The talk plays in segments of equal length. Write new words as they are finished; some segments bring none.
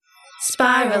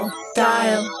Spiral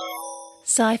Dial.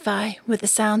 Sci-fi with a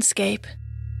soundscape.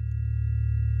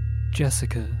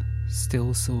 Jessica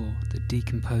still saw the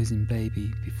decomposing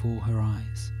baby before her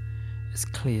eyes, as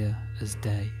clear as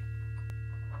day.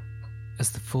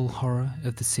 As the full horror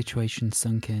of the situation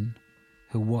sunk in,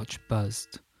 her watch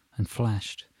buzzed and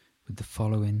flashed with the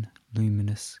following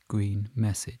luminous green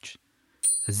message,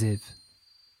 as if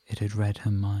it had read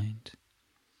her mind.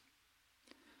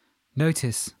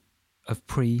 Notice of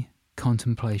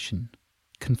pre-contemplation.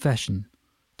 Confession,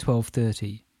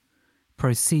 12:30.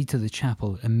 Proceed to the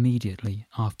chapel immediately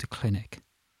after clinic.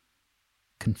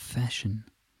 Confession.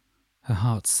 Her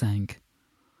heart sank.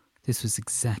 This was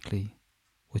exactly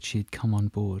what she had come on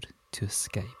board to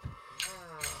escape.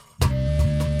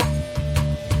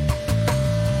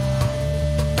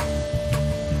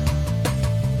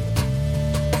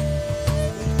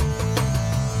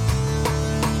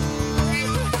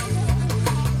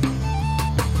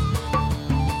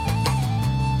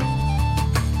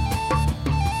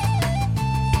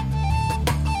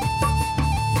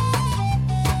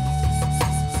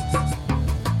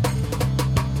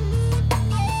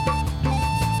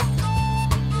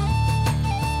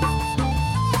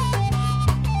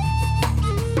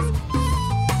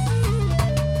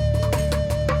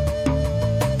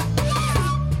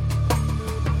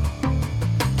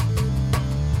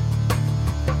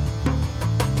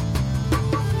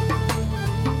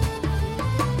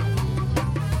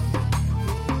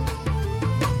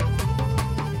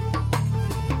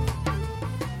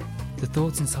 The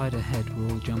thoughts inside her head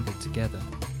were all jumbled together,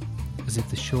 as if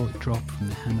the short drop from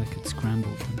the hammock had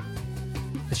scrambled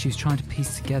them. As she was trying to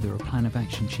piece together a plan of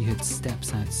action, she heard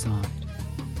steps outside.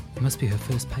 It must be her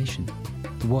first patient.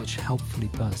 The watch helpfully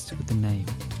buzzed with the name.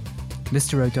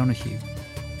 Mr. O'Donoghue.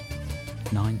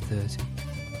 9:30.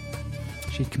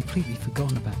 She had completely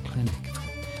forgotten about clinic.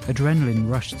 Adrenaline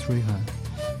rushed through her,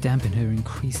 damping her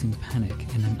increasing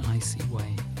panic in an icy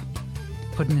wave.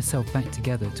 Putting herself back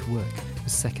together to work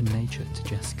was second nature to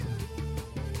Jessica.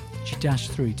 She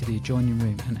dashed through to the adjoining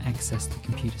room and accessed the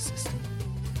computer system.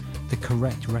 The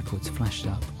correct records flashed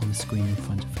up on the screen in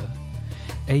front of her.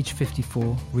 Age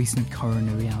 54, recent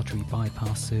coronary artery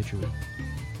bypass surgery.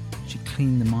 She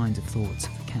cleaned the mind of thoughts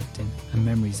of the captain and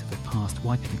memories of her past,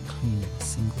 wiping it clean with a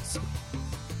single sweep.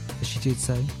 As she did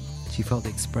so, she felt the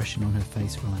expression on her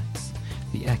face relax.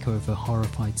 The echo of her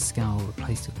horrified scowl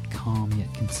replaced it with calm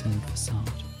yet concerned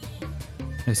facade.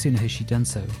 No sooner had she done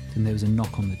so than there was a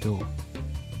knock on the door.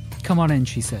 "Come on in,"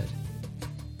 she said.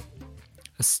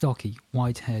 A stocky,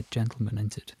 white-haired gentleman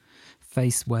entered,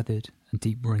 face weathered and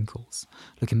deep wrinkles,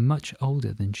 looking much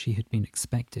older than she had been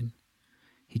expecting.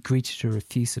 He greeted her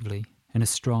effusively in a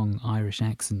strong Irish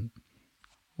accent.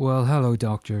 "Well, hello,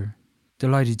 Doctor.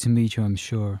 Delighted to meet you, I'm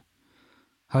sure.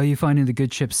 How are you finding the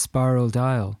good ship's Spiral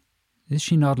Dial? Is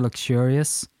she not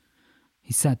luxurious?"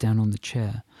 He sat down on the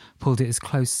chair, pulled it as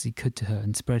close as he could to her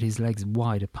and spread his legs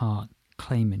wide apart,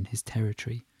 claiming his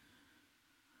territory.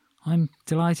 "I'm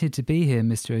delighted to be here,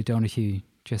 Mr. O'Donoghue,"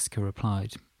 Jessica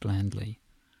replied, blandly.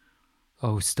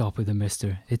 "Oh, stop with it,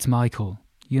 mister. It's Michael.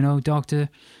 You know, Doctor,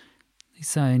 they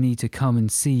say I need to come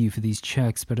and see you for these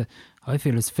checks, but I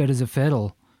feel as fit as a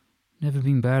fiddle. Never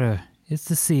been better. It's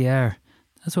the sea air.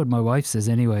 That's what my wife says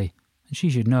anyway, and she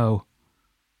should know."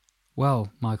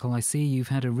 "Well, Michael, I see you've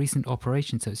had a recent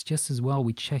operation, so it's just as well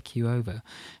we check you over.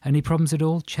 Any problems at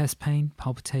all? Chest pain,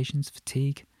 palpitations,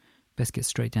 fatigue? Best get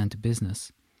straight down to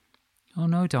business." "Oh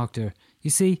no, Doctor. You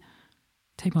see,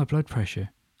 take my blood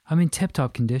pressure. I'm in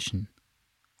tip-top condition.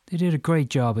 They did a great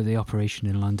job of the operation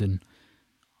in London.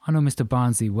 I know Mr.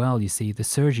 Barnsley well, you see, the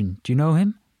surgeon. Do you know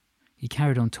him?" He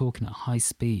carried on talking at high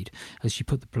speed as she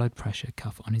put the blood pressure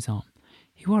cuff on his arm.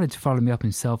 "He wanted to follow me up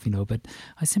himself, you know, but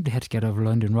I simply had to get over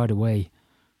London right away."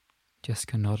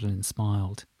 Jessica nodded and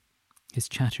smiled. His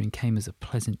chattering came as a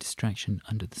pleasant distraction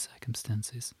under the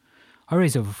circumstances. "I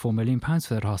raised over £4 million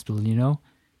for that hospital, you know.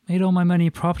 Made all my money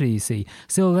in property, you see.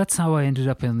 Still, that's how I ended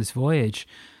up on this voyage.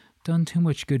 Done too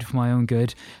much good for my own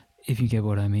good, if you get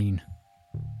what I mean."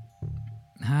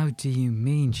 "How do you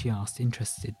mean?" she asked,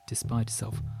 interested despite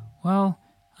herself. "Well,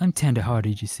 I'm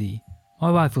tender-hearted, you see.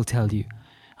 My wife will tell you.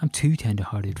 I'm too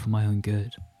tender-hearted for my own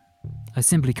good. I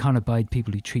simply can't abide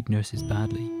people who treat nurses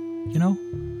badly. You know,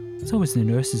 it's always the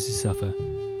nurses who suffer.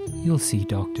 You'll see,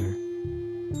 Doctor."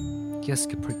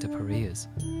 Jessica pricked up her ears.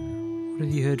 "What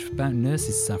have you heard about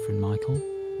nurses suffering, Michael?"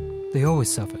 "They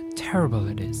always suffer. Terrible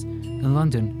it is. In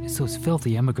London, it's those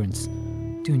filthy immigrants,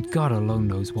 doing God alone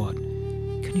knows what.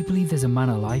 Can you believe there's a man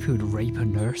alive who would rape a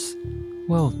nurse?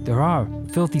 Well, there are.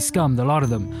 Filthy scum, the lot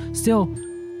of them. Still,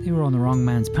 they were on the wrong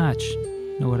man's patch.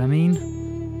 Know what I mean?"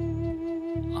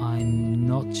 "I'm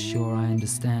not sure I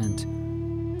understand.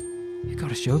 You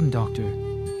gotta show them, Doctor.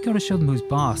 You gotta show them who's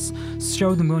boss.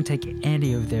 Show them we won't take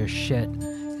any of their shit.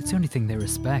 It's the only thing they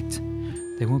respect.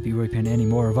 They won't be raping any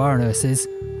more of our nurses.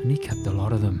 And he kept a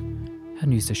lot of them.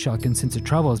 Hadn't used a shotgun since the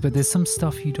Troubles, but there's some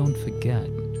stuff you don't forget.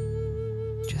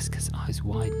 Jessica's eyes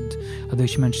widened, although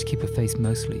she managed to keep her face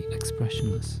mostly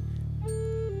expressionless.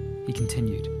 He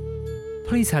continued.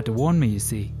 Police had to warn me, you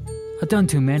see. I'd done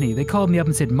too many. They called me up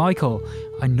and said, Michael,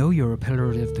 I know you're a pillar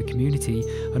of the community,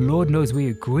 and Lord knows we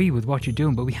agree with what you're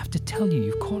doing, but we have to tell you,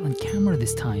 you've caught on camera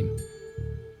this time.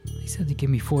 They said they'd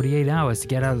give me 48 hours to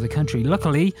get out of the country.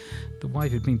 Luckily, the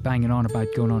wife had been banging on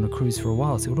about going on a cruise for a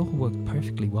while, so it all worked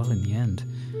perfectly well in the end.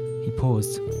 He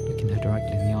paused, looking her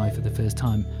directly in the eye for the first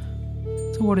time.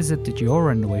 So what is it that you're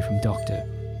running away from, Doctor?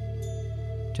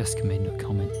 Jessica made no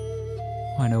comment.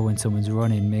 I know when someone's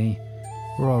running me.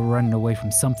 We're all running away from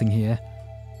something here.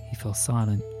 He fell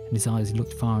silent, and his eyes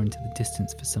looked far into the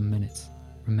distance for some minutes,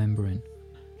 remembering.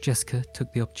 Jessica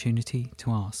took the opportunity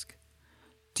to ask,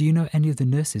 Do you know any of the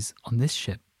nurses on this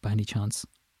ship, by any chance?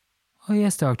 Oh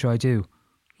yes, Doctor, I do.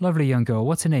 Lovely young girl.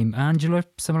 What's her name? Angela?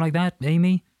 Something like that?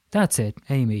 Amy? That's it,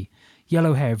 Amy.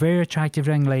 Yellow hair, very attractive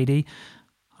young lady.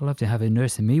 I'd love to have her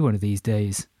nursing me one of these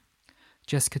days.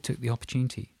 Jessica took the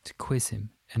opportunity to quiz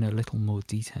him in a little more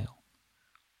detail.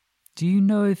 Do you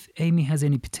know if Amy has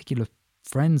any particular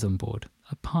friends on board?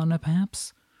 A partner,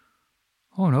 perhaps?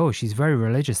 Oh no, she's very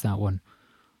religious, that one.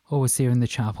 Always see her in the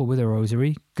chapel with her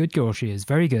rosary. Good girl she is,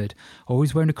 very good.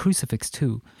 Always wearing a crucifix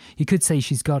too. You could say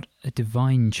she's got a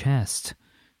divine chest.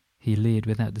 He leered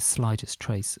without the slightest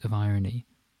trace of irony.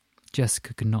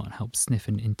 Jessica could not help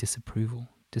sniffing in disapproval,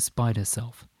 despite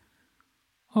herself.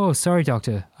 Oh, sorry,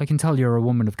 Doctor. I can tell you're a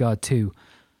woman of God too.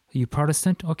 Are you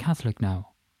Protestant or Catholic now?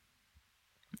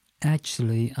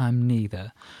 Actually, I'm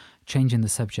neither. Changing the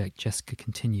subject, Jessica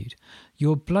continued.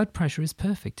 Your blood pressure is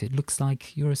perfect. It looks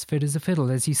like you're as fit as a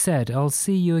fiddle, as you said. I'll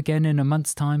see you again in a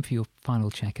month's time for your final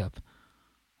checkup.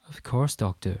 Of course,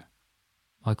 Doctor.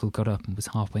 Michael got up and was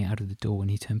halfway out of the door when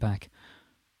he turned back.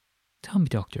 Tell me,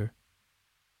 Doctor,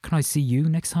 can I see you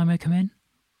next time I come in?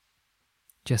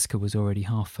 Jessica was already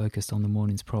half focused on the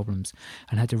morning's problems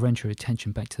and had to wrench her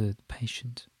attention back to the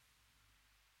patient.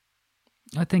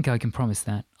 I think I can promise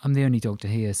that. I'm the only doctor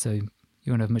here, so you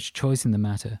won't have much choice in the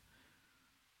matter.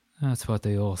 That's what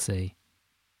they all say.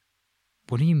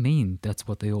 What do you mean, that's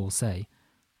what they all say?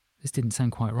 This didn't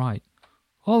sound quite right.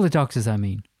 All the doctors, I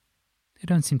mean. They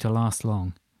don't seem to last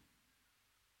long.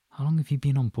 How long have you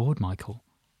been on board, Michael?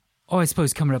 Oh, I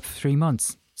suppose coming up for 3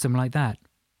 months, something like that.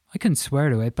 I couldn't swear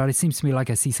to it, but it seems to me like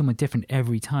I see someone different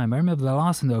every time. I remember the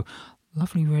last one, though.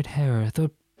 Lovely red hair. I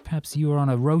thought perhaps you were on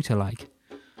a rota, like.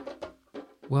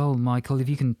 Well, Michael, if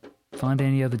you can find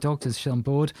any other doctors on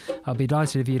board, I'll be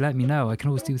delighted if you let me know. I can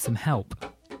always do with some help.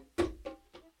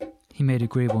 He made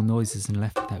agreeable noises and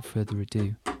left without further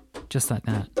ado. Just like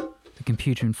that, the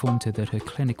computer informed her that her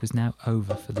clinic was now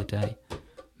over for the day,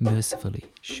 mercifully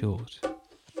short.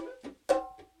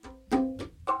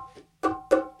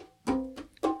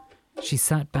 She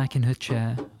sat back in her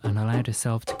chair and allowed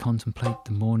herself to contemplate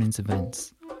the morning's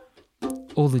events.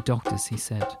 All the doctors, he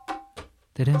said.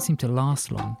 They don't seem to last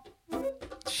long.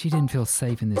 She didn't feel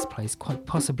safe in this place. Quite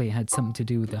possibly it had something to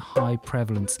do with the high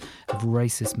prevalence of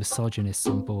racist misogynists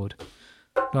on board.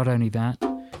 Not only that,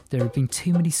 there had been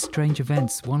too many strange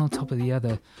events, one on top of the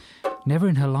other. Never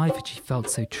in her life had she felt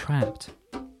so trapped.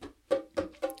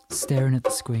 Staring at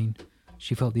the screen,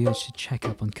 she felt the urge to check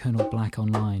up on Colonel Black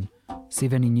online, see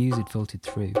if any news had filtered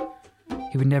through.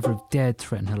 He would never have dared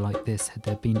threaten her like this had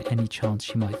there been any chance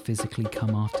she might physically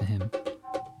come after him.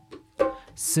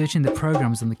 Searching the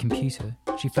programs on the computer,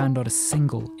 she found not a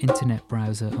single internet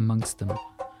browser amongst them.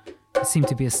 It seemed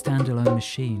to be a standalone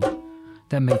machine.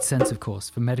 That made sense, of course,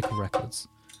 for medical records.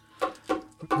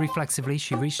 Reflexively,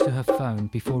 she reached to her phone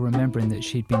before remembering that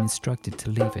she'd been instructed to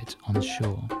leave it on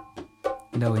shore.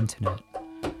 No internet.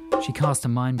 She cast her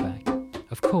mind back.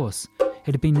 Of course,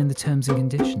 it had been in the terms and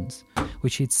conditions,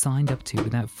 which she had signed up to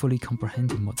without fully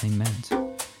comprehending what they meant,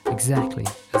 exactly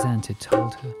as Ant had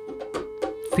told her.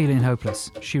 Feeling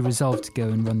hopeless, she resolved to go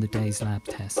and run the day's lab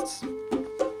tests.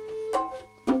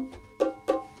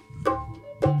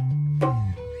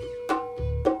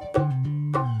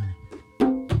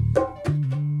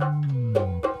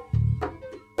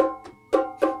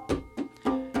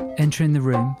 Entering the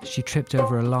room, she tripped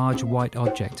over a large white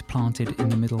object planted in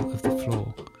the middle of the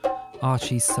floor.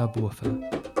 Archie's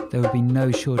subwoofer. There would be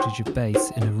no shortage of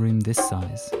bass in a room this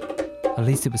size. At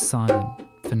least it was silent,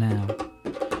 for now.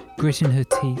 Gritting her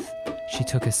teeth, she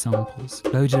took her samples,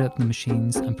 loaded up the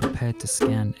machines and prepared to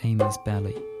scan Amy's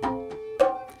belly.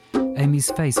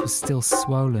 Amy's face was still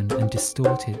swollen and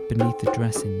distorted beneath the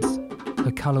dressings.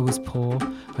 Her colour was poor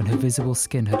and her visible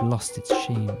skin had lost its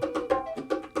sheen.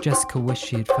 Jessica wished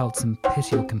she had felt some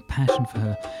pity or compassion for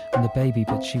her and the baby,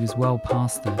 but she was well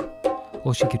past that.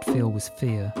 All she could feel was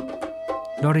fear.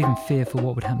 Not even fear for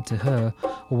what would happen to her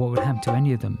or what would happen to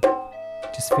any of them,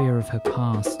 just fear of her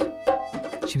past.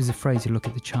 She was afraid to look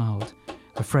at the child,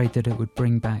 afraid that it would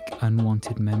bring back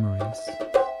unwanted memories.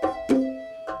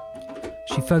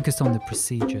 She focused on the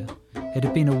procedure. It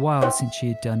had been a while since she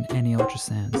had done any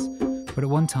ultrasounds, but at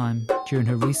one time, during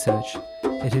her research,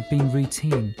 it had been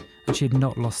routine and she had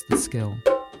not lost the skill.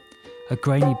 A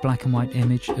grainy black and white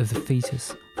image of the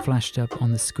fetus flashed up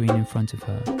on the screen in front of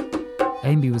her.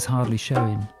 Amy was hardly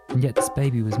showing, and yet this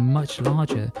baby was much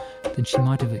larger than she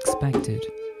might have expected.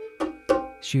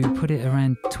 She would put it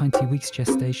around 20 weeks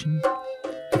gestation.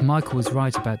 If Michael was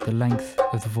right about the length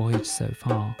of the voyage so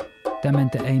far, that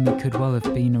meant that Amy could well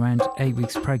have been around 8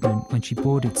 weeks pregnant when she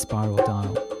boarded Spiral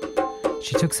Dial.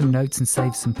 She took some notes and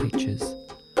saved some pictures.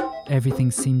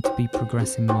 Everything seemed to be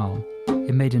progressing well.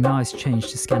 It made a nice change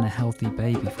to scan a healthy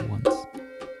baby for once.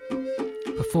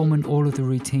 Performing all of the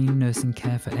routine nursing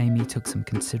care for Amy took some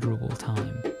considerable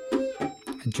time,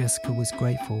 and Jessica was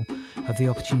grateful of the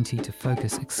opportunity to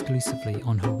focus exclusively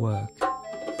on her work.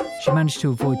 She managed to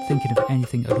avoid thinking of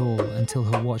anything at all until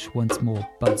her watch once more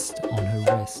buzzed on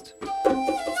her wrist.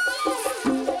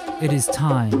 It is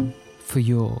time for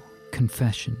your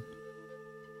confession.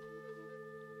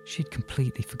 She'd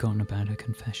completely forgotten about her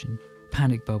confession.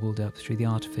 Panic bubbled up through the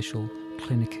artificial,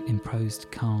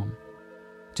 clinic-imposed calm.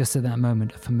 Just at that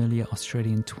moment, a familiar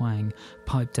Australian twang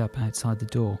piped up outside the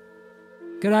door.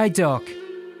 "G'day, Doc!"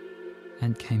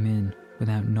 Ant came in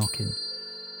without knocking.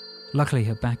 Luckily,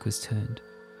 her back was turned,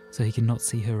 so he could not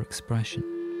see her expression.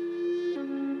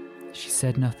 She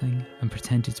said nothing and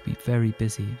pretended to be very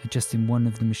busy, adjusting one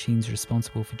of the machines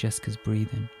responsible for Jessica's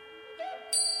breathing.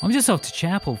 "I'm just off to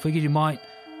chapel. Figured you might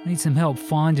need some help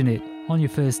finding it on your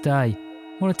first day.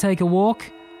 Want to take a walk?"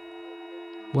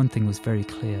 One thing was very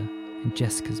clear in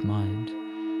Jessica's mind.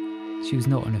 She was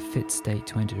not in a fit state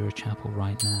to enter a chapel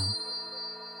right now.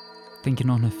 Thinking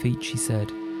on her feet, she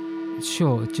said,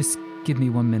 "Sure, just give me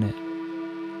 1 minute.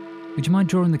 Would you mind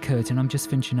drawing the curtain? I'm just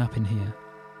finishing up in here."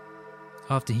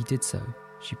 After he did so,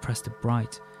 she pressed a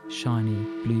bright, shiny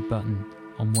blue button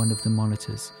on one of the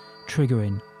monitors,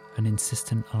 triggering an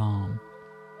insistent alarm.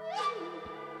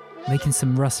 Making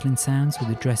some rustling sounds with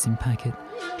a dressing packet,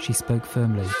 she spoke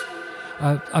firmly.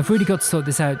 I've really got to sort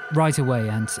this out right away,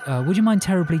 and would you mind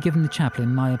terribly giving the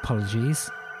chaplain my apologies?"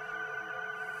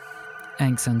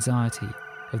 Ank's anxiety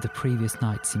of the previous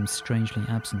night seemed strangely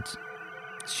absent.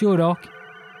 "Sure, Doc.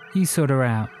 You sort her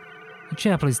out. The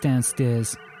chapel is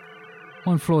downstairs,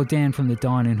 1 floor down from the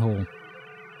dining hall.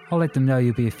 I'll let them know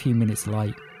you'll be a few minutes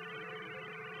late."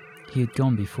 He had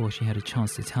gone before she had a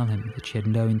chance to tell him that she had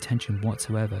no intention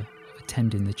whatsoever of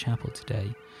attending the chapel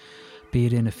today, be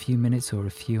it in a few minutes or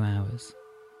a few hours.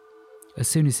 As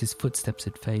soon as his footsteps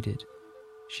had faded,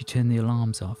 she turned the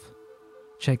alarms off,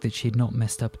 checked that she had not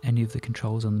messed up any of the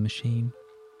controls on the machine,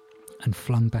 and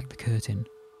flung back the curtain.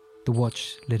 The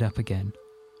watch lit up again.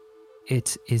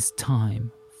 "It is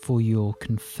time for your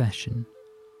confession."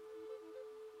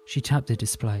 She tapped the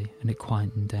display and it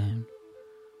quietened down.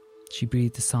 She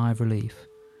breathed a sigh of relief.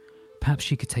 Perhaps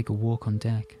she could take a walk on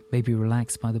deck, maybe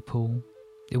relax by the pool.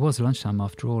 It was lunchtime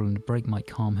after all, and a break might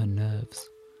calm her nerves.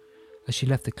 As she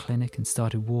left the clinic and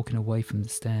started walking away from the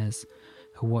stairs,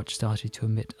 her watch started to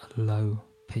emit a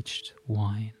low-pitched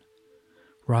whine,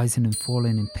 rising and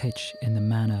falling in pitch in the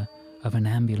manner of an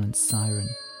ambulance siren.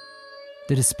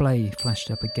 The display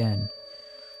flashed up again.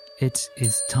 "It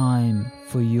is time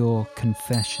for your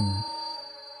confession.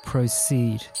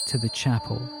 Proceed to the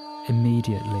chapel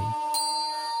immediately."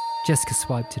 Jessica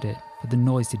swiped at it, but the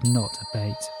noise did not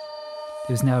abate.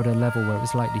 It was now at a level where it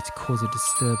was likely to cause a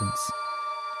disturbance.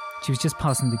 She was just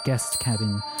passing the guest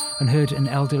cabin and heard an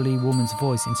elderly woman's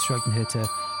voice instructing her to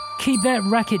 "Keep that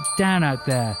racket down out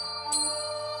there."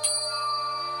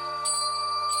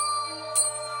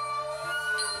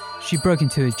 She broke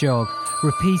into a jog,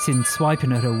 repeating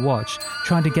swiping at her watch,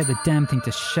 trying to get the damn thing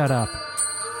to shut up.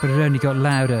 But it only got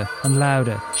louder and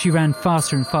louder. She ran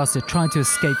faster and faster, trying to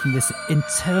escape from this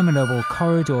interminable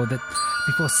corridor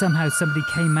before somehow somebody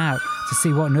came out to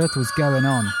see what on earth was going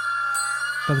on.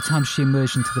 By the time she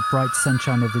emerged into the bright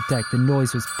sunshine of the deck, the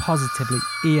noise was positively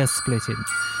ear-splitting.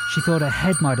 She thought her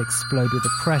head might explode with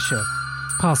the pressure.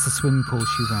 Past the swimming pool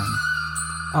she ran,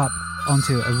 up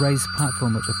onto a raised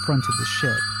platform at the front of the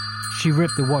ship. She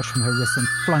ripped the watch from her wrist and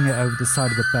flung it over the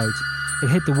side of the boat. It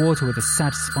hit the water with a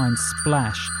satisfying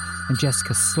splash, and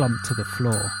Jessica slumped to the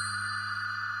floor.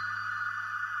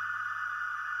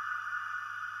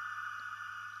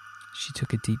 She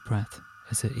took a deep breath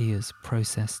as her ears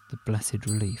processed the blessed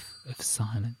relief of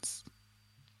silence.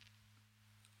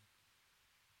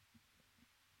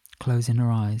 Closing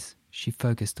her eyes, she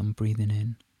focused on breathing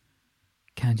in,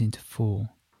 counting to 4,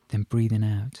 then breathing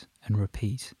out and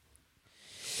repeat.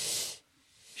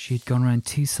 She had gone around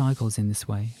 2 cycles in this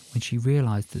way when she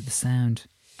realised that the sound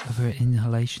of her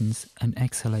inhalations and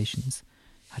exhalations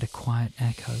had a quiet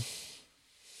echo.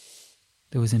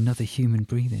 There was another human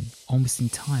breathing, almost in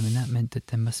time, and that meant that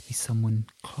there must be someone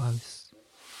close.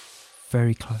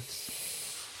 Very close.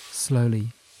 Slowly,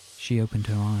 she opened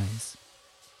her eyes.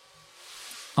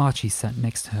 Archie sat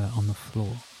next to her on the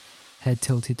floor, head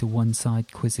tilted to one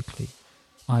side quizzically,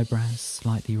 eyebrows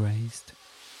slightly raised.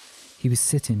 He was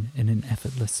sitting in an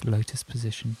effortless lotus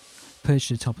position,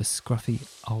 perched atop a scruffy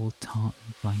old tartan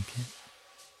blanket.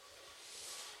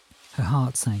 Her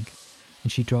heart sank,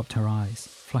 and she dropped her eyes,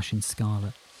 flushing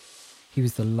scarlet. He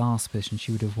was the last person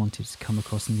she would have wanted to come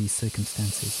across in these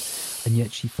circumstances, and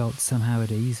yet she felt somehow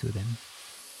at ease with him.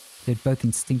 They had both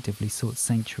instinctively sought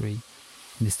sanctuary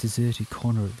in this deserted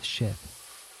corner of the ship.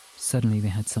 Suddenly they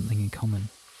had something in common.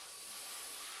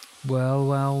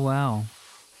 Well,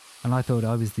 and I thought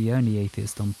I was the only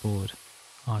atheist on board,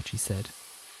 Archie said.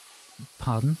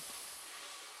 Pardon?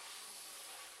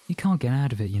 You can't get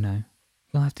out of it, you know.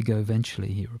 You'll have to go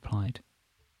eventually, he replied.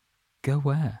 Go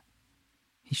where?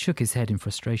 He shook his head in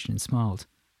frustration and smiled.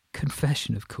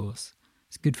 Confession, of course.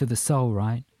 It's good for the soul,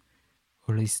 right?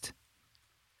 Or at least,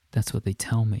 that's what they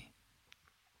tell me.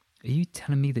 Are you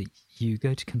telling me that you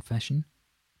go to confession?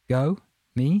 Go?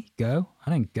 Me? Go? I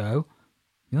don't go.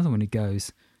 You're the one who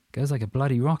goes. Goes like a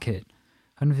bloody rocket.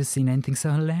 I've never seen anything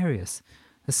so hilarious.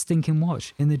 A stinking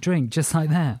watch in the drink, just like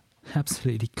that.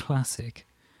 Absolutely classic.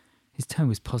 His tone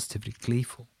was positively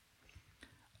gleeful.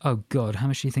 Oh God, how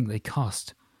much do you think they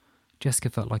cost? Jessica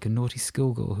felt like a naughty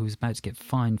schoolgirl who was about to get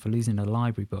fined for losing a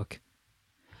library book.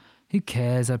 Who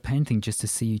cares? I'd pay anything just to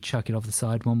see you chuck it off the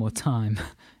side one more time.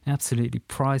 Absolutely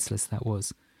priceless, that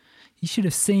was. You should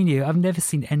have seen you. I've never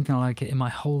seen anything like it in my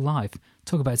whole life.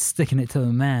 Talk about sticking it to a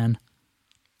man.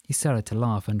 He started to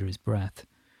laugh under his breath.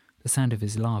 The sound of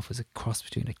his laugh was a cross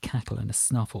between a cackle and a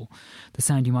snuffle, the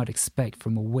sound you might expect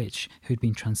from a witch who had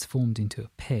been transformed into a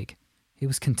pig. It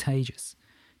was contagious.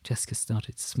 Jessica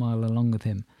started to smile along with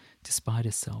him, despite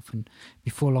herself, and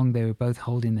before long they were both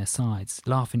holding their sides,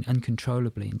 laughing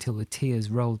uncontrollably until the tears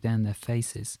rolled down their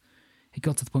faces. It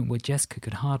got to the point where Jessica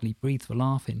could hardly breathe for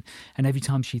laughing, and every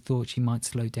time she thought she might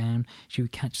slow down, she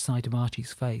would catch sight of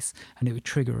Archie's face, and it would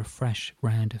trigger a fresh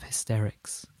round of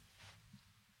hysterics.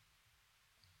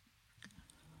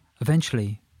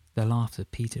 Eventually, their laughter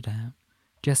petered out.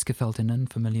 Jessica felt an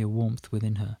unfamiliar warmth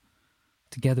within her,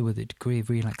 together with a degree of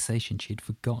relaxation she had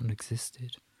forgotten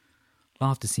existed.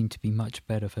 Laughter seemed to be much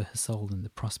better for her soul than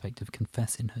the prospect of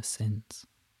confessing her sins.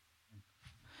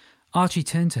 Archie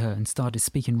turned to her and started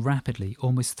speaking rapidly,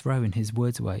 almost throwing his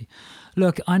words away.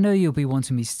 Look, I know you'll be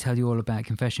wanting me to tell you all about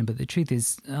confession, but the truth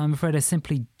is, I'm afraid I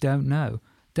simply don't know.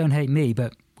 Don't hate me,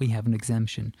 but we have an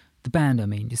exemption. The band, I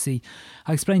mean. You see,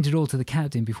 I explained it all to the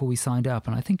captain before we signed up,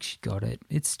 and I think she got it.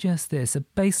 It's just this. A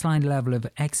baseline level of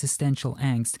existential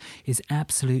angst is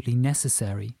absolutely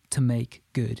necessary to make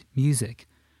good music.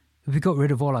 If we got rid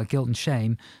of all our guilt and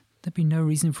shame, there'd be no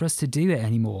reason for us to do it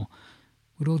anymore.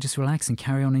 We'd all just relax and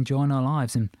carry on enjoying our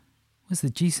lives, and what's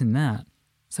the juice in that?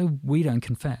 So we don't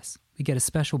confess. We get a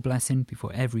special blessing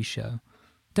before every show.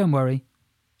 Don't worry.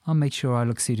 I'll make sure I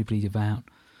look suitably devout.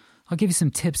 I'll give you some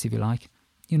tips if you like.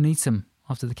 You'll need some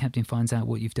after the captain finds out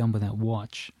what you've done with that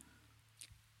watch.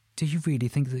 Do you really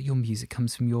think that your music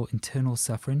comes from your internal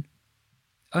suffering?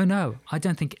 Oh no, I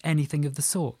don't think anything of the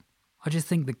sort. I just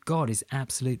think that God is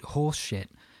absolute horse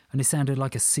shit, and it sounded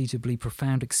like a suitably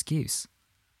profound excuse.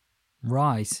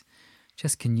 Right.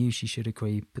 Jessica knew she should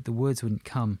agree, but the words wouldn't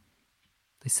come.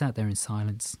 They sat there in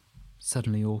silence,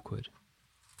 suddenly awkward.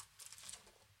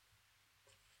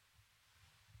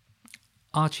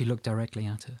 Archie looked directly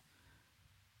at her.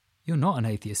 You're not an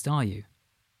atheist, are you?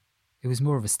 It was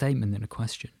more of a statement than a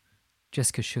question.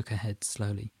 Jessica shook her head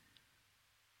slowly.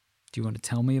 Do you want to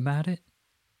tell me about it?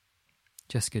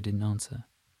 Jessica didn't answer.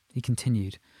 He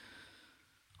continued.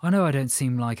 I know I don't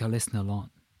seem like I listen a lot,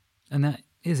 and that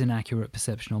is an accurate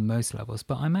perception on most levels,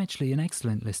 but I'm actually an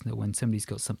excellent listener when somebody's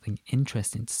got something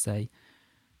interesting to say.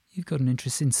 You've got an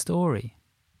interesting story,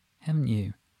 haven't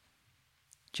you?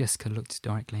 Jessica looked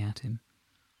directly at him.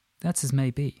 That's as may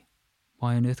be.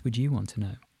 Why on earth would you want to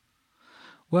know?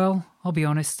 Well, I'll be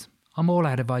honest, I'm all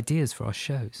out of ideas for our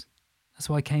shows. That's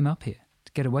why I came up here,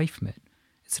 to get away from it.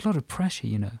 It's a lot of pressure,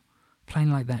 you know,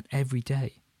 playing like that every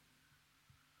day.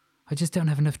 I just don't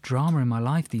have enough drama in my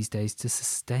life these days to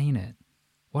sustain it.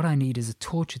 What I need is a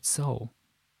tortured soul.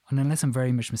 And unless I'm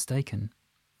very much mistaken,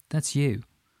 that's you.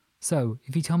 So,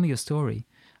 if you tell me your story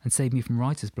and save me from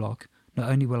writer's block, not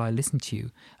only will I listen to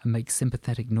you and make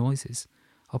sympathetic noises,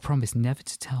 I'll promise never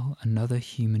to tell another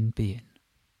human being.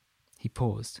 He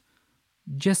paused.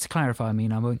 Just to clarify,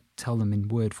 I won't tell them in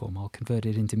word form. I'll convert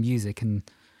it into music and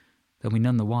they'll be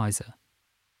none the wiser.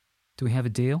 Do we have a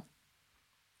deal?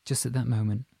 Just at that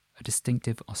moment, a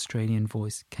distinctive Australian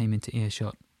voice came into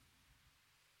earshot.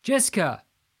 Jessica!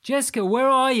 Jessica, where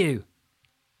are you?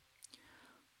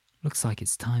 Looks like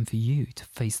it's time for you to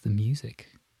face the music,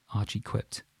 Archie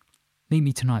quipped. Meet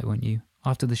me tonight, won't you?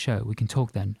 After the show, we can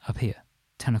talk then, up here,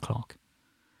 10 o'clock.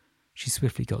 She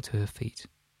swiftly got to her feet.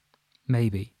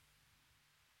 Maybe.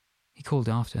 He called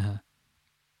after her.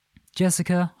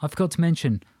 Jessica, I forgot to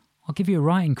mention, I'll give you a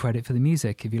writing credit for the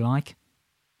music, if you like.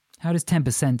 How does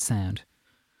 10% sound?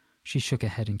 She shook her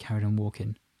head and carried on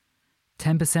walking.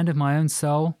 10% of my own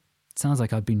soul? Sounds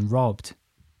like I've been robbed.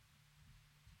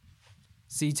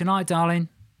 See you tonight, darling.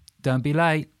 Don't be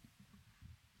late.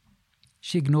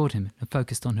 She ignored him and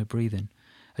focused on her breathing.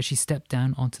 As she stepped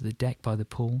down onto the deck by the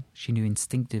pool, she knew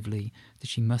instinctively that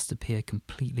she must appear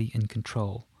completely in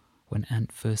control when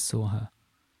Ant first saw her.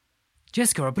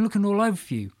 Jessica, I've been looking all over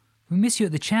for you. We miss you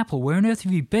at the chapel. Where on earth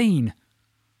have you been?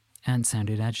 Ant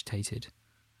sounded agitated.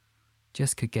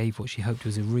 Jessica gave what she hoped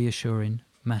was a reassuring,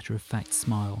 matter-of-fact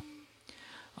smile.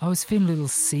 I was feeling a little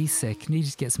seasick,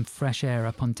 needed to get some fresh air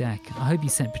up on deck. I hope you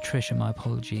sent Patricia my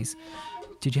apologies.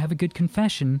 Did you have a good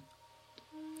confession?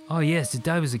 Oh yes,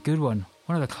 today was a good one.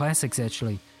 One of the classics,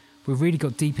 actually. We really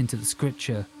got deep into the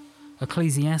scripture.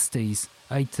 Ecclesiastes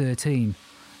 8:13.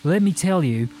 Let me tell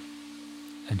you...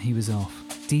 And he was off,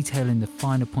 detailing the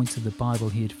finer points of the Bible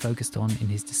he had focused on in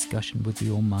his discussion with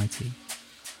the Almighty.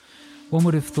 One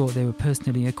would have thought they were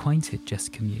personally acquainted,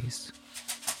 Jessica mused.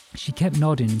 She kept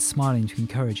nodding and smiling to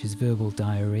encourage his verbal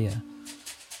diarrhea.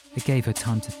 It gave her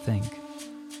time to think.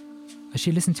 As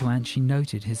she listened to Ant, she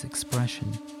noted his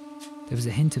expression. There was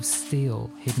a hint of steel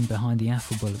hidden behind the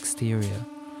affable exterior.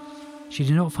 She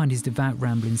did not find his devout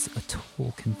ramblings at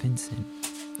all convincing.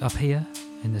 Up here,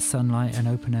 in the sunlight and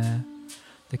open air,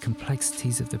 the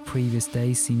complexities of the previous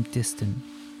day seemed distant,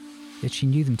 yet she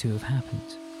knew them to have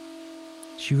happened.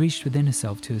 She reached within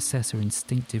herself to assess her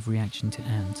instinctive reaction to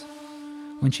Ant.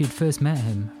 When she had first met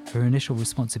him, her initial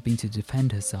response had been to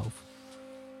defend herself.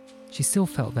 She still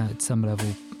felt that at some level,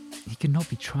 he could not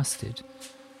be trusted.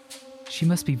 She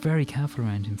must be very careful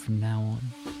around him from now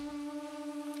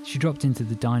on. She dropped into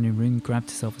the dining room,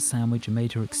 grabbed herself a sandwich and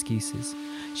made her excuses.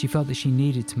 She felt that she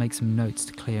needed to make some notes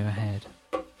to clear her head.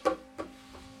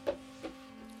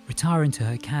 Retiring to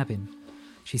her cabin,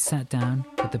 she sat down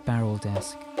at the barrel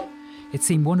desk. It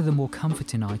seemed one of the more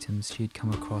comforting items she had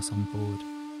come across on board.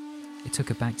 It took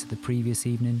her back to the previous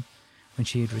evening, when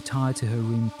she had retired to her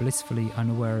room blissfully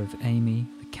unaware of Amy,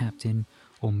 the captain,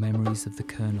 or memories of the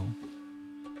colonel.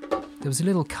 There was a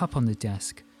little cup on the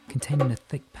desk containing a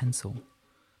thick pencil.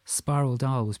 Spiral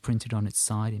dial was printed on its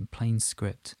side in plain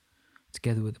script,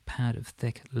 together with a pad of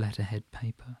thick letterhead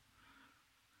paper,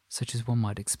 such as one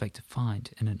might expect to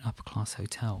find in an upper-class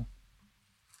hotel.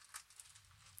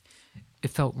 It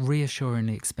felt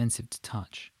reassuringly expensive to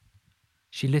touch.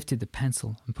 She lifted the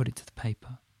pencil and put it to the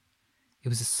paper. It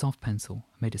was a soft pencil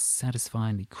and made a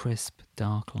satisfyingly crisp,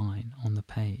 dark line on the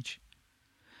page.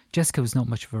 Jessica was not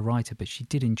much of a writer, but she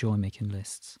did enjoy making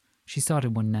lists. She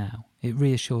started one now. It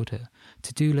reassured her.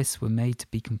 To-do lists were made to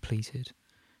be completed.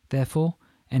 Therefore,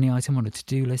 any item on a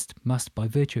to-do list must, by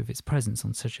virtue of its presence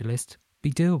on such a list,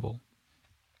 be doable.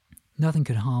 Nothing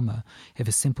could harm her if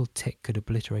a simple tick could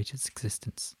obliterate its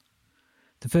existence.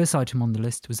 The first item on the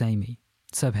list was Amy.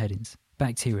 Subheadings: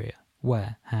 bacteria,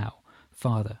 where, how,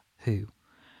 father, who.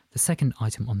 The second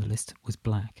item on the list was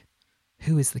black.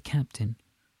 Who is the captain?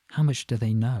 How much do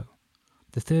they know?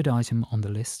 The third item on the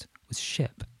list was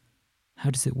ship. How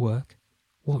does it work?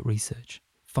 What research?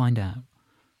 Find out.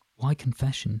 Why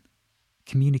confession?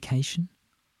 Communication?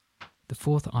 The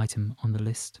fourth item on the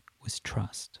list was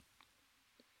trust.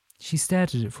 She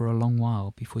stared at it for a long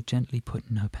while before gently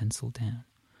putting her pencil down.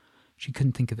 She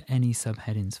couldn't think of any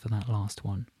subheadings for that last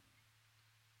one.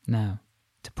 Now,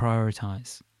 to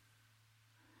prioritise.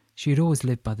 She had always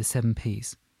lived by the 7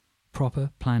 Ps. Proper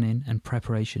planning and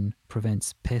preparation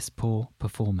prevents piss-poor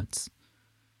performance.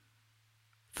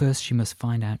 First, she must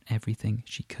find out everything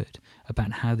she could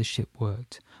about how the ship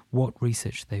worked, what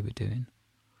research they were doing.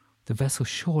 The vessel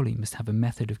surely must have a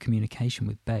method of communication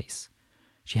with base.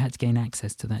 She had to gain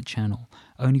access to that channel.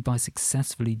 Only by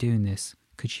successfully doing this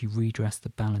could she redress the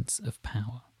balance of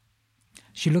power.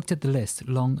 She looked at the list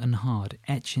long and hard,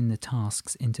 etching the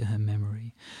tasks into her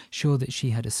memory. Sure that she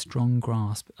had a strong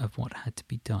grasp of what had to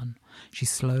be done, she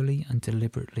slowly and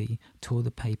deliberately tore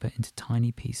the paper into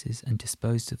tiny pieces and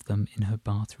disposed of them in her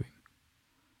bathroom.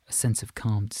 A sense of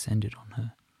calm descended on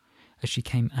her. As she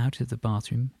came out of the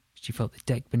bathroom, she felt the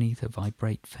deck beneath her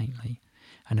vibrate faintly,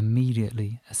 and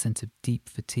immediately a sense of deep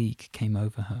fatigue came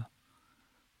over her.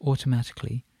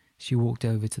 Automatically, she walked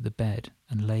over to the bed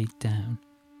and laid down,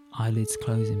 eyelids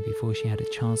closing before she had a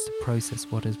chance to process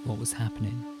what was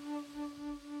happening.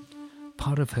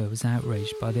 Part of her was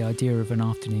outraged by the idea of an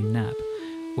afternoon nap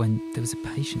when there was a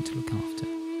patient to look after.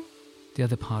 The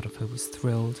other part of her was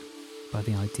thrilled by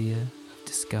the idea of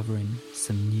discovering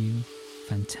some new,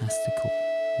 fantastical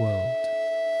world.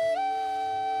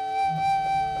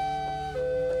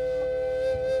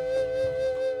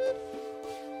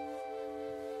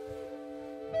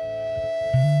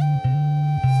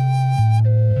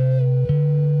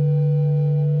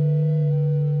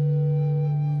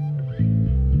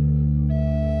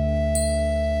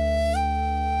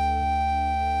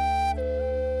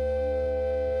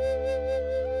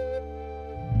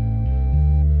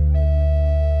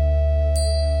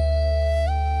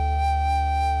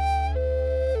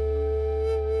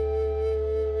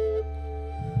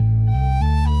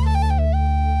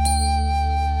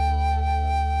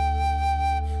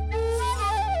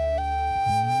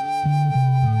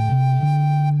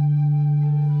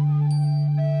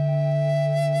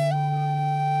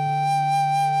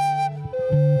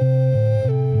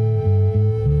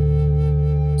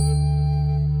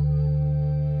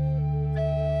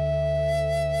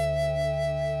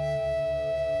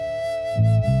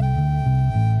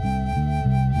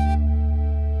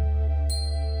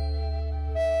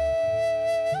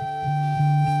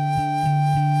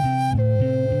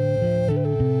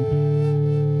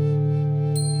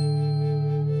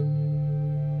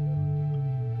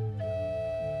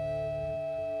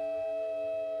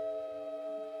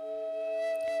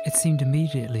 It seemed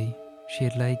immediately she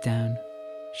had laid down,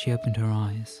 she opened her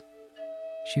eyes.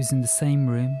 She was in the same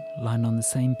room, lying on the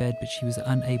same bed, but she was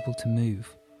unable to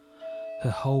move. Her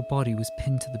whole body was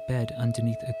pinned to the bed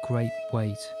underneath a great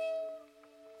weight.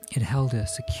 It held her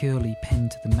securely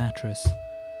pinned to the mattress.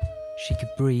 She could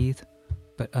breathe,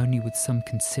 but only with some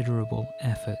considerable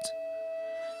effort.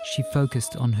 She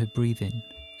focused on her breathing,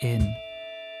 in,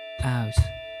 out,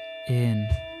 in,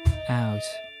 out.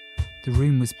 The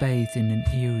room was bathed in an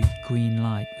eerie green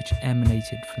light which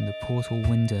emanated from the portal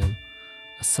window.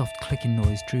 A soft clicking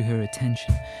noise drew her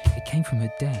attention. It came from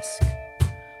her desk.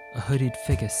 A hooded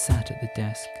figure sat at the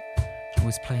desk and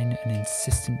was playing an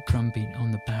insistent drumbeat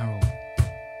on the barrel.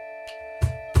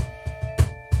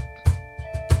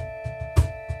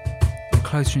 On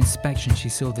closer inspection, she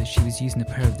saw that she was using a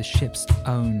pair of the ship's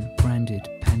own branded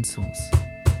pencils.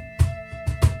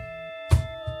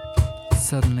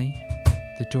 Suddenly,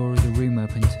 the door of the room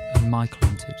opened and Michael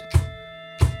entered.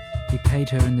 He paid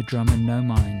her and the drummer no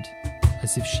mind,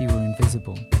 as if she were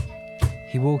invisible.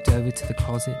 He walked over to the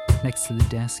closet next to the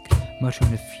desk,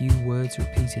 muttering a few words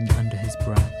repeating under his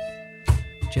breath.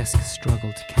 Jessica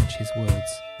struggled to catch his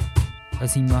words.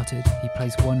 As he muttered, he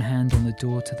placed one hand on the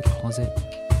door to the closet,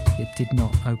 yet did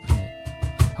not open it.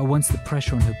 At once the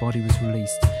pressure on her body was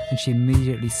released, and she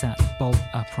immediately sat bolt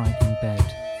upright in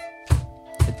bed.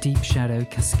 A deep shadow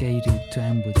cascaded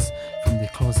downwards from the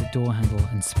closet door handle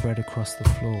and spread across the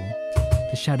floor.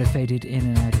 The shadow faded in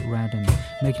and out at random,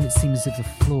 making it seem as if the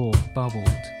floor bubbled.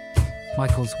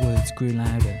 Michael's words grew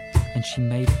louder, and she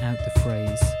made out the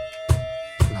phrase,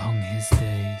 "Long his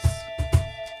days,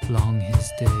 long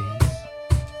his days,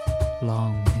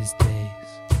 long his days."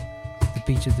 The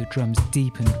beat of the drums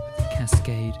deepened with the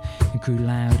cascade and grew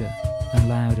louder and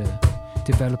louder,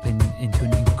 developing into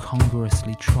an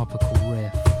incongruously tropical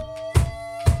riff.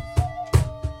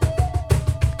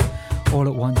 All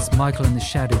at once, Michael and the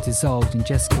shadow dissolved and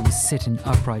Jessica was sitting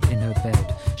upright in her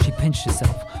bed. She pinched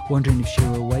herself, wondering if she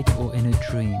were awake or in a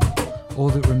dream. All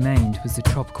that remained was the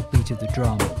tropical beat of the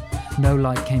drum. No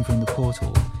light came from the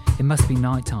portal. It must be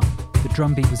night time. The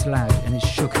drum beat was loud and it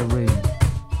shook her room.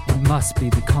 It must be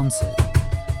the concert.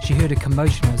 She heard a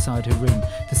commotion outside her room,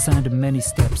 the sound of many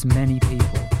steps, many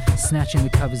people. Snatching the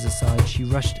covers aside, she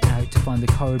rushed out to find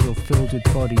the corridor filled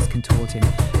with bodies contorting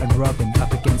and rubbing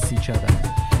up against each other.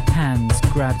 Hands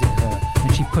grabbed at her,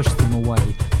 and she pushed them away,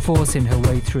 forcing her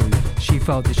way through. She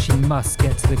felt that she must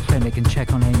get to the clinic and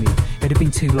check on Amy. It had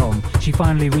been too long. She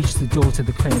finally reached the door to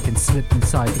the clinic and slipped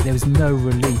inside, but there was no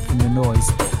relief from the noise.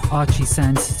 Archie's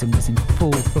sound system was in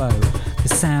full flow. The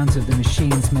sounds of the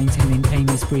machines maintaining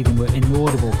Amy's breathing were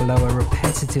inaudible below a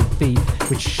repetitive beat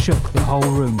which shook the whole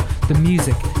room. The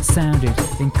music sounded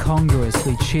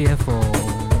incongruously cheerful.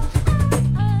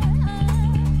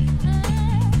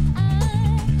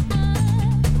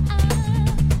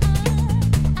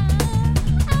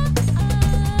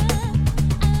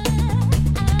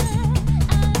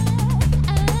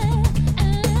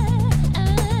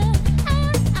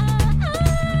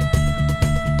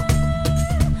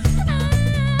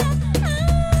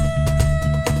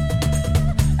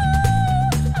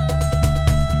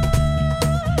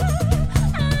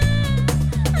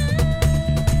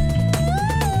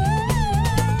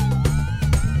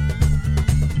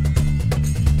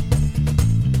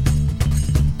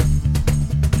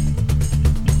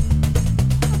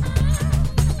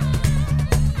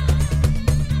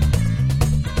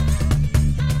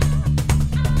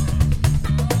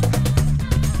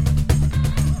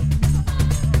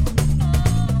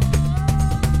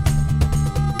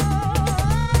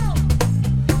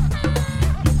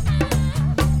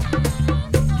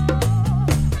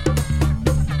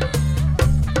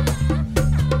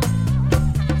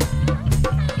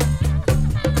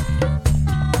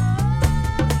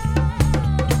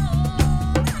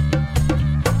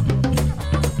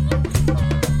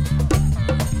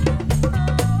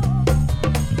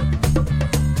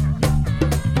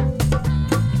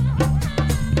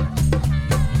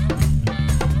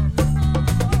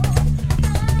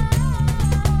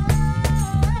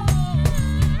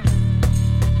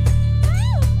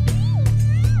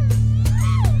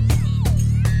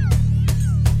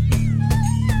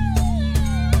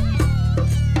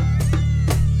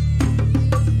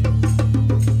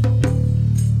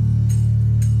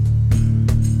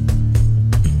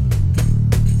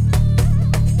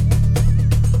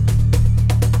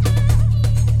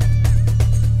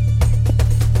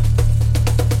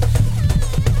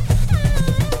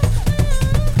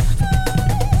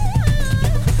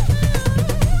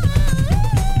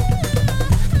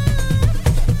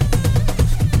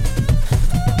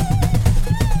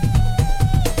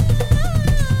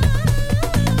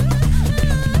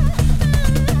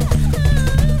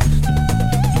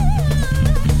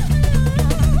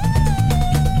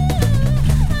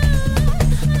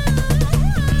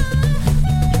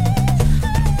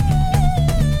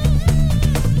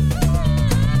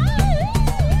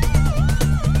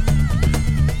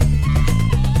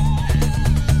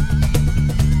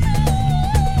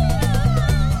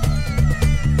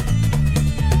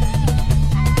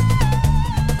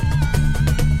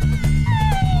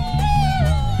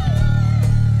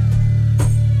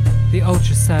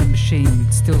 ultrasound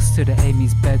machine still stood at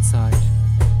Amy's bedside.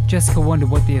 Jessica wondered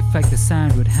what the effect the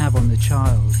sound would have on the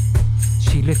child.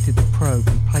 She lifted the probe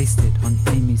and placed it on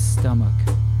Amy's stomach.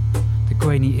 The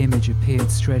grainy image appeared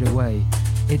straight away.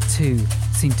 It too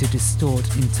seemed to distort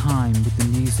in time with the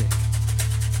music.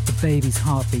 The baby's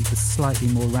heartbeat was slightly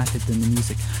more rapid than the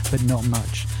music, but not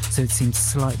much, so it seemed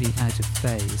slightly out of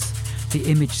phase. The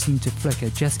image seemed to flicker.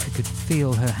 Jessica could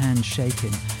feel her hand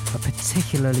shaking. A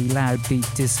particularly loud beat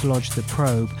dislodged the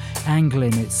probe,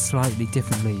 angling it slightly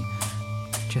differently.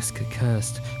 Jessica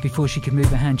cursed. Before she could move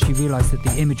her hand, she realized that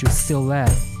the image was still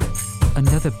there.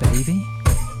 Another baby?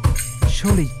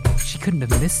 Surely she couldn't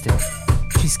have missed it.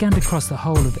 She scanned across the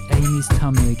whole of Amy's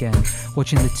tummy again.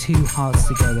 Watching the two hearts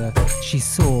together, she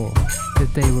saw that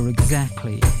they were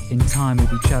exactly in time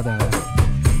with each other.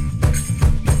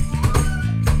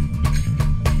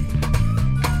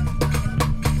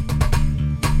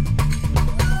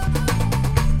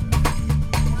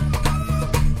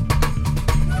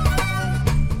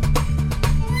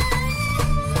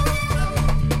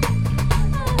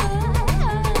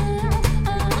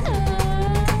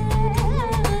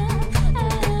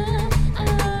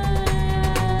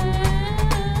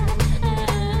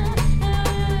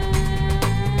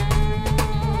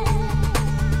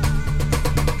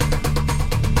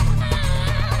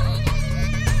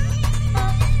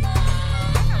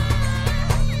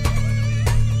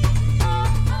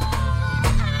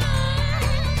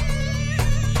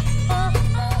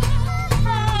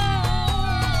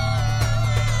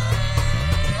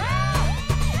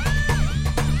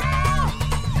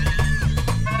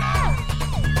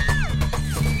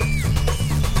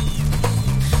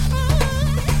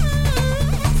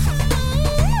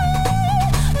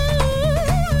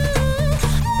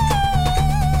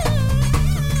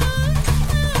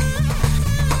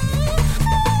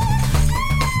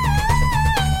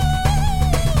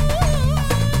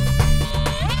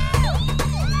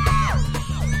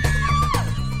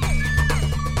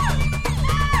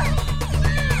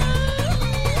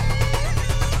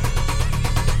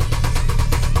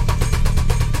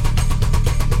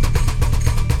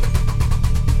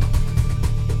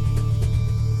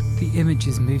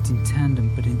 images moved in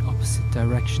tandem but in opposite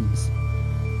directions.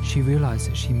 She realized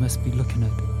that she must be looking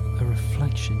at a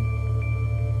reflection.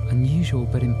 Unusual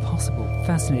but impossible.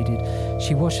 Fascinated,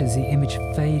 she watched as the image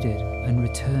faded and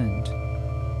returned.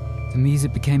 The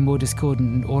music became more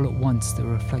discordant, and all at once the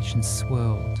reflection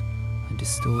swirled and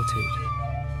distorted.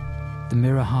 The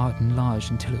mirror heart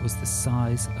enlarged until it was the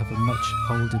size of a much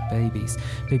older baby's,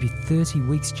 maybe 30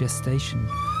 weeks gestation,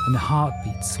 and the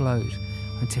heartbeat slowed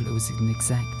until it was in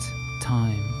exact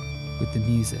time with the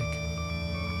music.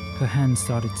 Her hands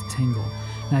started to tingle.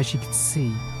 Now she could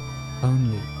see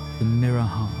only the mirror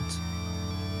heart.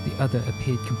 The other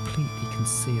appeared completely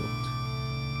concealed.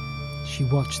 She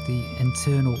watched the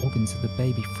internal organs of the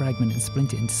baby fragment and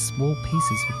splinter into small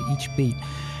pieces with each beat.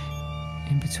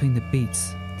 In between the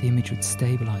beats, the image would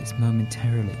stabilize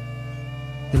momentarily.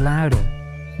 The louder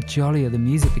and jollier the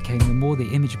music became, the more the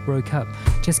image broke up.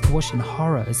 Jessica watched in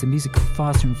horror as the music got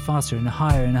faster and faster and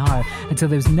higher, until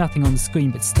there was nothing on the screen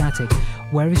but static.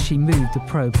 Wherever she moved the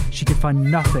probe, she could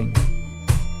find nothing.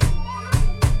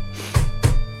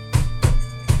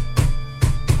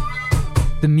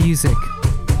 The music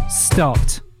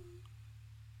stopped,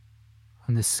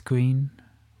 and the screen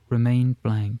remained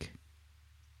blank.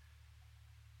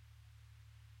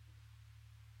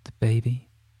 The baby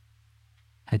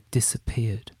had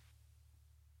disappeared.